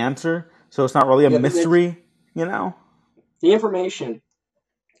already an Mm-hmm. answer, so it's not really a Yeah, mystery, you know. the information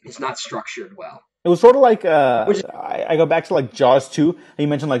is not structured well. It was sort of like Which is, I go back to like Jaws 2. You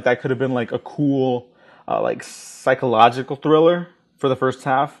mentioned like that could have been like a cool like psychological thriller for the first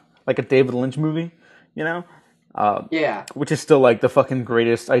half, like a David Lynch movie, you know, yeah. which is still like the fucking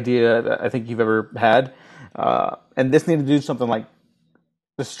greatest idea that I think you've ever had. And this needed to do something like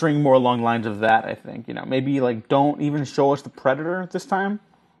the string more along the lines of that. I think maybe like don't even show us the predator this time,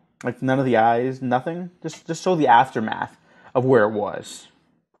 like none of the eyes, nothing. Just show the aftermath of where it was.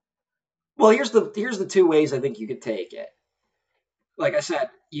 Well, here's the two ways I think you could take it. Like I said,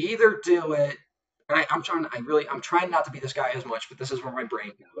 you either do it. I'm trying not to be this guy as much, but this is where my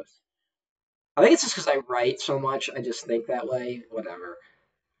brain goes. I think it's just because I write so much. I just think that way. Whatever.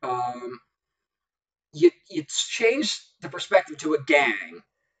 Um, you change the perspective to a gang,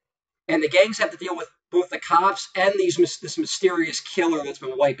 and the gangs have to deal with both the cops and this mysterious killer that's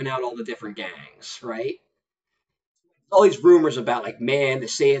been wiping out all the different gangs, right? All these rumors about like, man, they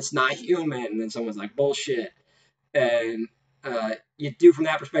say it's not human, and then someone's like, bullshit, and you do from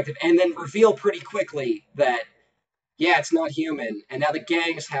that perspective, and then reveal pretty quickly that yeah, it's not human, and now the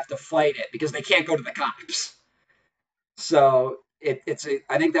gangs have to fight it because they can't go to the cops. So I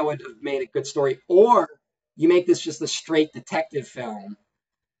think that would have made a good story. Or you make this just a straight detective film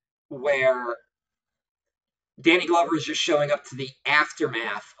where Danny Glover is just showing up to the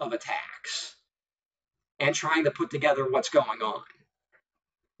aftermath of attacks and trying to put together what's going on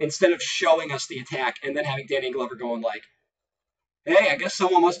instead of showing us the attack and then having Danny Glover going like, "Hey, I guess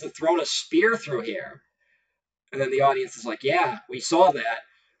someone must have thrown a spear through here," and then the audience is like, "Yeah, we saw that."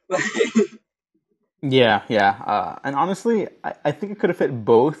 Yeah, yeah. And honestly, I think it could have fit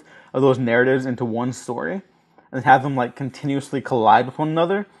both of those narratives into one story and have them like continuously collide with one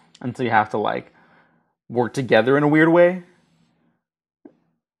another until you have to like work together in a weird way.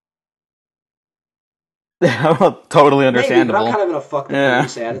 Totally Maybe, but I'm kind understandable. of in a fuck the Yeah.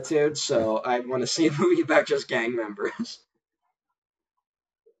 police attitude, so I want to see a movie about just gang members.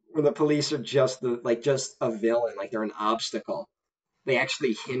 Where the police are just a villain, like they're an obstacle. They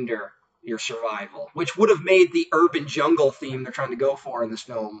actually hinder your survival, which would have made the urban jungle theme they're trying to go for in this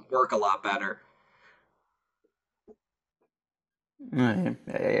film work a lot better. Yeah,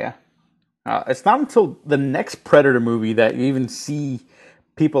 yeah, yeah. It's not until the next Predator movie that you even see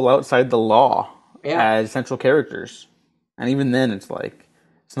people outside the law Yeah. as central characters, and even then, it's like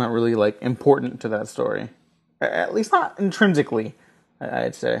it's not really like important to that story, at least not intrinsically.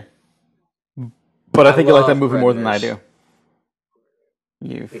 I'd say, but I I think you like that love movie more than I Predators. do.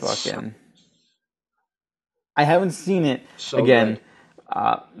 You It's so, fucking. I haven't seen it so again, good.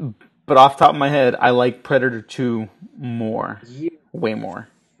 uh, but off the top of my head, I like Predator 2 more, You way more.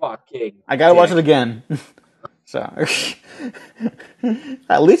 fucking I gotta watch it dick. again. So,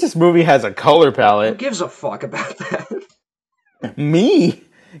 at least this movie has a color Who palette. gives a fuck about that? Me,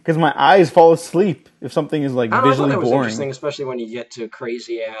 because my eyes fall asleep if something is like I don't know, I thought visually that was boring. interesting, especially when you get to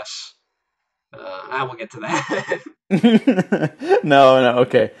crazy ass. I will get to that. No,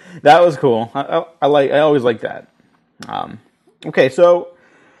 okay, that was cool. I always like that. Okay, so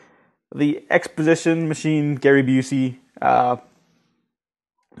the exposition machine, Gary Busey.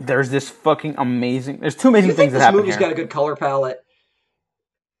 There's this fucking amazing. There's two Do amazing you think things that this happen movie's here. got a good color palette?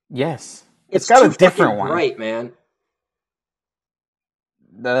 Yes, it's It's got a too fucking different one. bright, man.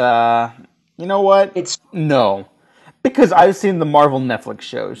 Uh, you know what? It's No, because I've seen the Marvel Netflix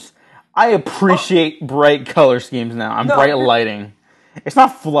shows. I oh appreciate bright color schemes now and no, bright lighting. It's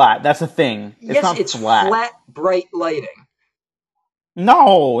not flat. That's the thing. It's yes, not it's flat. flat, bright lighting.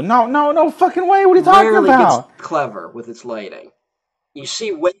 No fucking way. What are you talking Rarely gets about? clever with its lighting. You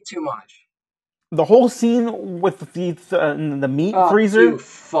see way too much. The whole scene with the meat Oh, you freezer.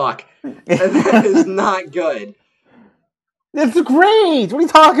 fuck. That is not good. It's great. What are you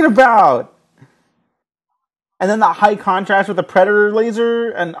talking about? And then the high contrast with the predator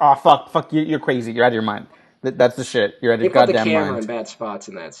laser, and oh fuck, you're crazy. You're out of your mind. That's the shit. You're out of They your put the goddamn camera in mind. bad spots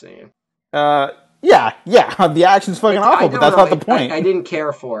in that scene. Uh, yeah. The action's fucking I awful, but don't that's know. not the point. I didn't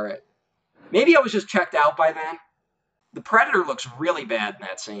care for it. Maybe I was just checked out by then. The Predator looks really bad in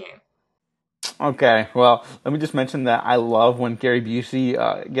that scene. Okay, well, let me just mention that I love when Gary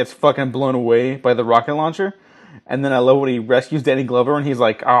Busey gets fucking blown away by the rocket launcher, and then I love when he rescues Danny Glover and he's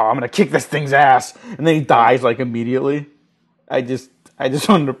like, "Oh, I'm gonna kick this thing's ass," and then he dies like immediately. I just, I just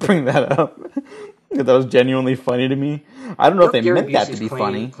wanted to bring that up. That was genuinely funny to me. I don't know You if know, they Gary meant that to Busey's be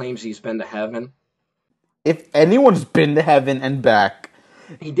funny. claims he's been to heaven. If anyone's been to heaven and back,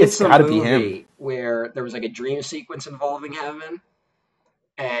 He did it's some got to be him. movie where there was like a dream sequence involving heaven,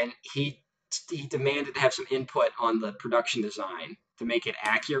 and he demanded to have some input on the production design to make it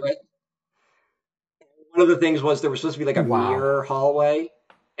accurate. One of the things was there was supposed to be like a Wow. mirror hallway,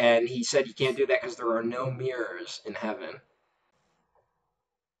 and he said you can't do that because there are no mirrors in heaven.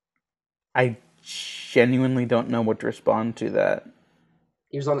 I genuinely don't know what to respond to that.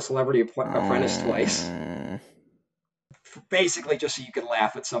 He was on the Celebrity Apprentice twice. Basically, just so you could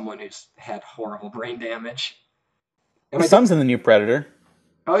laugh at someone who's had horrible brain damage. His son's in the new Predator.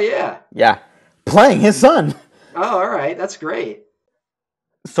 Oh, yeah. Yeah. Playing his son. Oh, all right. That's great.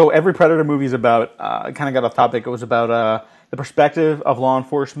 So every Predator movie is about, kind of got off topic, it was about the perspective of law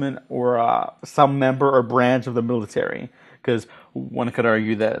enforcement or some member or branch of the military. Because one could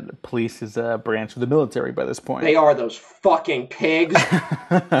argue that police is a branch of the military by this point. They are those fucking pigs.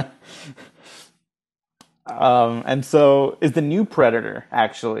 And so is the new Predator,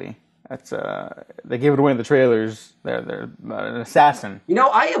 actually. That's they gave it away in the trailers. They're an assassin. You know,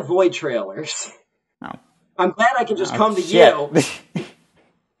 I avoid trailers. No. I'm glad I can just come to you.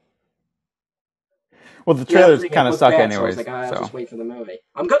 Well, the trailers kind of suck anyways. So I was like, I'll just wait for the movie.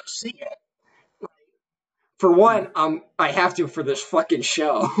 I'm going to see it. For one, I have to for this fucking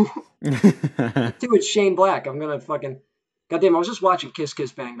show. Two, it's Shane Black. I'm going to fucking... Goddamn, I was just watching Kiss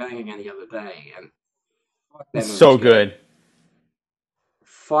Kiss Bang Bang again the other day, and fuck that movie's so good.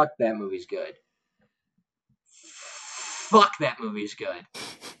 Fuck that movie's good. Fuck that movie's good.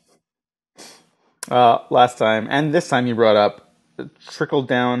 Last time, and this time you brought up Trickle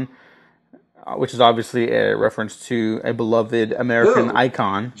Down, which is obviously a reference to a beloved American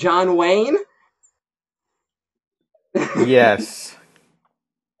icon. John Wayne? Yes.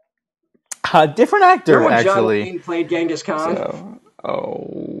 Different actor, Remember when actually. John Wayne played Genghis Khan?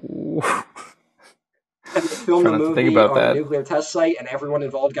 And they filmed the movie on a nuclear test site, and everyone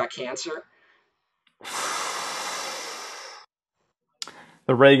involved got cancer.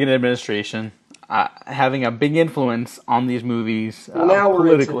 The Reagan administration having a big influence on these movies. Well, now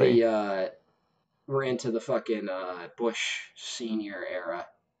politically. we're into the fucking Bush Senior era,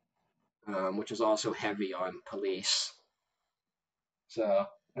 which is also heavy on police. So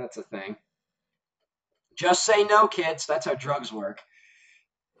that's a thing. Just say no, kids. That's how drugs work.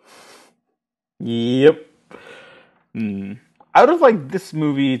 Yep. I would have liked this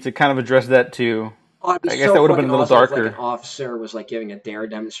movie to kind of address that too. Oh, I guess that would have been a little darker. Like an officer was like giving a dare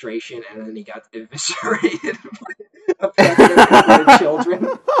demonstration, and then he got eviscerated by a president with children.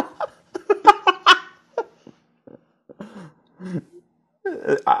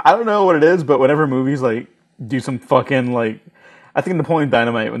 I don't know what it is, but whenever movies like do some fucking like, I think Napoleon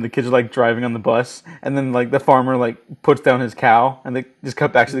Dynamite when the kids are like driving on the bus, and then like the farmer like puts down his cow, and they just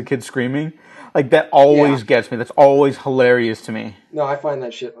cut back to the kids screaming. Like that always gets me. That's always hilarious to me. No, I find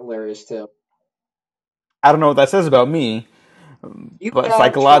that shit hilarious too. I don't know what that says about me, but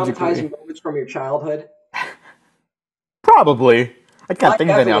psychologically, traumatizing moments from your childhood. Probably. I can't think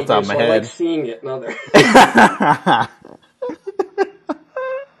of any off the top of my head. I like seeing it. Another.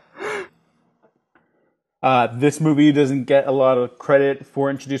 This movie doesn't get a lot of credit for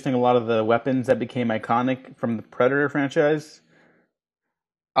introducing a lot of the weapons that became iconic from the Predator franchise.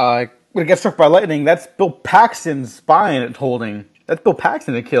 When it gets struck by lightning, that's Bill Paxton's spine it's holding. That's Bill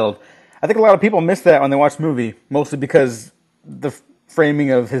Paxton that killed. I think a lot of people miss that when they watch the movie, mostly because the framing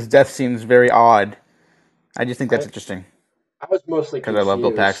of his death seems very odd. I just think that's interesting. I was mostly because I love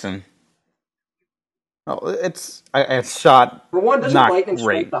Bill Paxton. Oh, it's shot. For one, doesn't lightning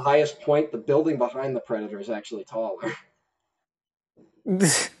great. strike the highest point? The building behind the Predator is actually taller.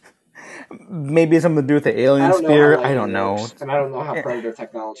 Maybe it's something to do with the alien spear. I don't know. And I don't know how Predator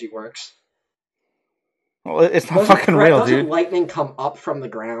technology works. Well, it's not fucking real, dude. Doesn't lightning come up from the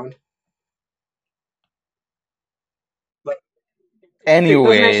ground? Like,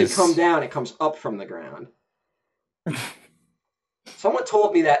 anyways, it doesn't actually come down. It comes up from the ground. Someone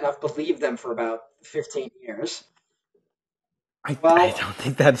told me that, and I've believed them for about 15 years. I don't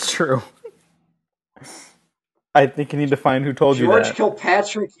think that's true. I think you need to find who told you that. George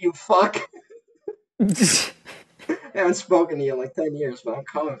Kilpatrick, you fuck. I haven't spoken to you in like 10 years, but I'm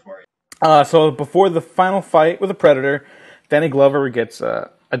coming for you. So before the final fight with the Predator, Danny Glover gets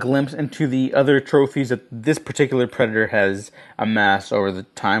a glimpse into the other trophies that this particular Predator has amassed over the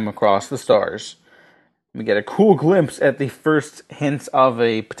time across the stars. We get a cool glimpse at the first hints of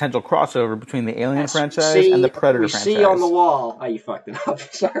a potential crossover between the Alien franchise and the Predator franchise. We see on the wall. Oh, you fucked it up.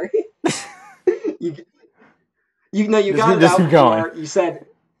 Sorry. you got it out before you said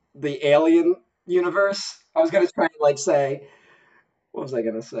the Alien universe. I was going to try and like say, what was I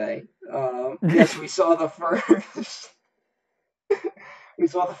going to say? Yes, we saw the first. We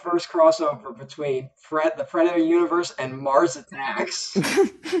saw the first crossover between the Predator universe and Mars Attacks.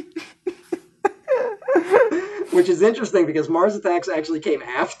 Which is interesting because Mars Attacks actually came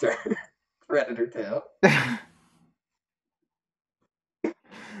after Predator 2.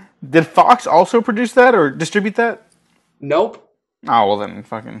 Did Fox also produce that or distribute that? Nope. Oh, well then,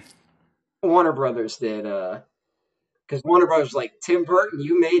 fucking. Warner Brothers did, because Warner Brothers was like, Tim Burton,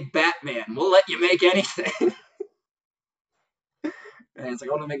 you made Batman. We'll let you make anything. And it's like,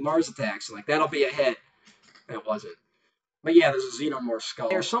 I want to make Mars Attacks. Like, that'll be a hit. And it wasn't. But yeah, there's a Xenomorph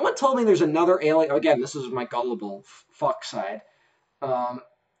skull. Someone told me there's another alien. Again, this is my gullible fuck side.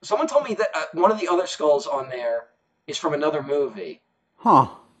 Someone told me that one of the other skulls on there is from another movie. Huh.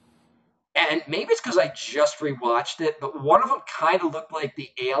 And maybe it's because I just rewatched it, but one of them kind of looked like the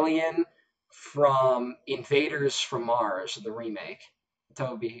alien from Invaders from Mars, the remake.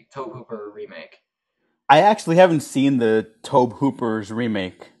 Tobe Hooper remake. I actually haven't seen the Tobe Hooper's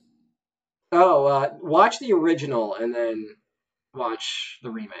remake. Oh, watch the original and then watch the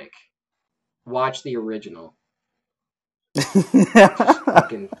remake. Watch the original. Just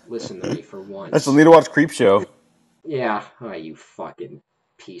fucking listen to me for once. I still need to watch Creepshow. Yeah. Oh, you fucking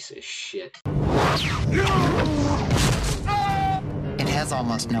piece of shit. It has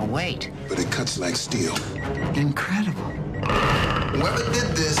almost no weight. But it cuts like steel. Incredible. Whoever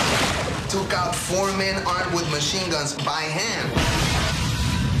did this took out 4 men armed with machine guns by hand.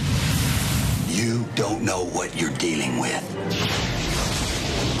 You don't know what you're dealing with.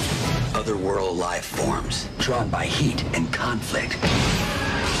 Otherworld life forms, drawn by heat and conflict.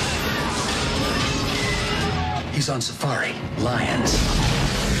 He's on safari. Lions,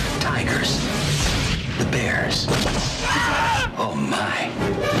 tigers, the bears. Oh my.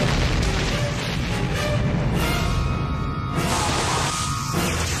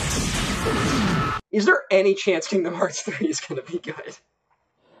 Is there any chance Kingdom Hearts 3 is going to be good?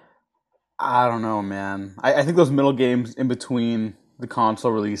 I don't know, man. I think those middle games in between the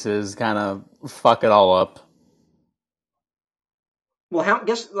console releases kind of fuck it all up. Well,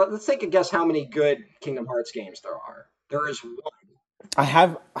 let's take a guess how many good Kingdom Hearts games there are. There is one. I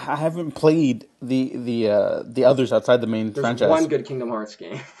haven't played the others outside the main There's franchise. one good Kingdom Hearts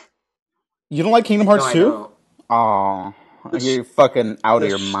game. You don't like Kingdom Hearts No, 2? Oh, you're fucking out of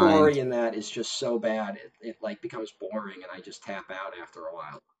your mind. The story in that is just so bad, it like becomes boring, and I just tap out after a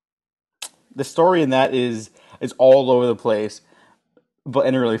while. The story in that is all over the place, but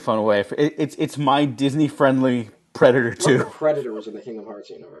in a really fun way. It's my Disney friendly Predator 2. What Predator was in the Kingdom Hearts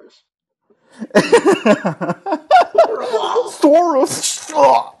universe?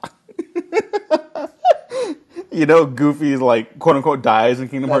 You know, Goofy like quote unquote dies in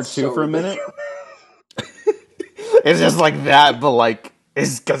Kingdom Hearts 2 for a minute. It's just like that, but like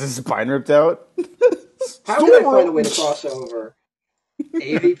it's because his spine ripped out. How can I find a way to cross over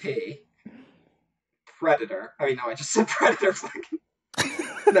AVP, Predator? I mean, no, I just said Predator.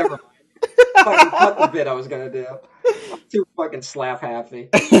 Never mind. Fucking cut the bit I was gonna do. I'm too fucking slap happy.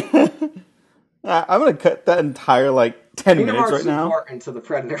 I'm gonna cut that entire like 10 Kingdom minutes Hearts right now. Important to the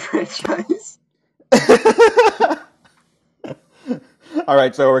Predator franchise. All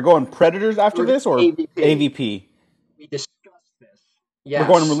right, so we're going Predators after this or AVP? We discussed this. Yes. We're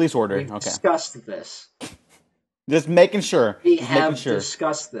going in release order. We've Okay. discussed this. Just making sure. We Just have making sure.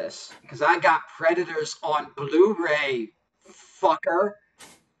 discussed this. Because I got Predators on Blu-ray, fucker.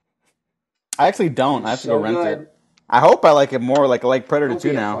 I actually don't. I have to go rent good. it. I hope I like it more. Like I like Predator Don't 2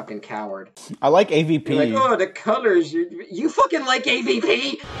 be now. a fucking coward. I like AVP. You're like, oh, the colors. You fucking like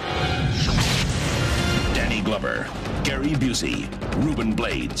AVP? Danny Glover, Gary Busey, Ruben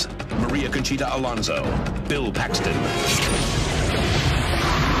Blades, Maria Conchita Alonso, Bill Paxton.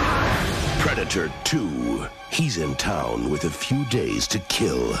 Predator 2. He's in town with a few days to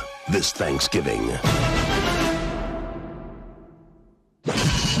kill this Thanksgiving.